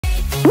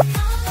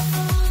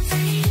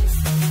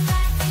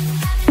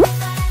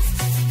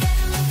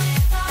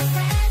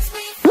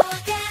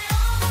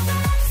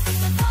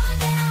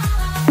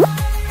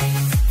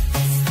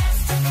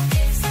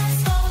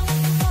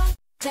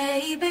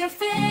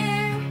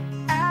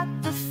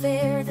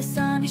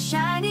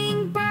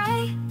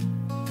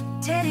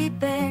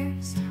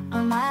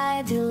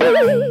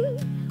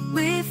night.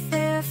 With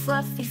their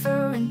fluffy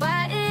fur and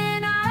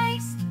button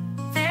eyes,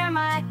 they're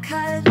my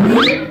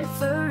cuddly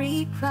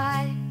furry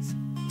prize.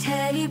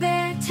 Teddy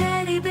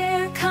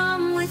bear,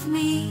 come with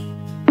me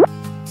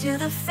to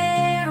the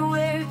fair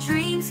where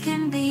dreams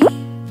can be.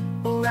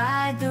 We'll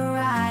ride the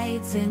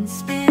rides and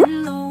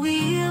spin the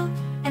wheel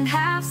and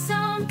have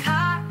some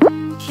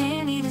cotton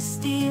candy to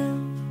steal.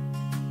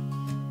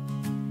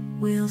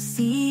 We'll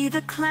see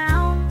the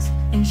clowns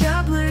and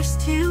jugglers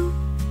too,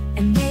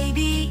 and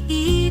maybe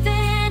even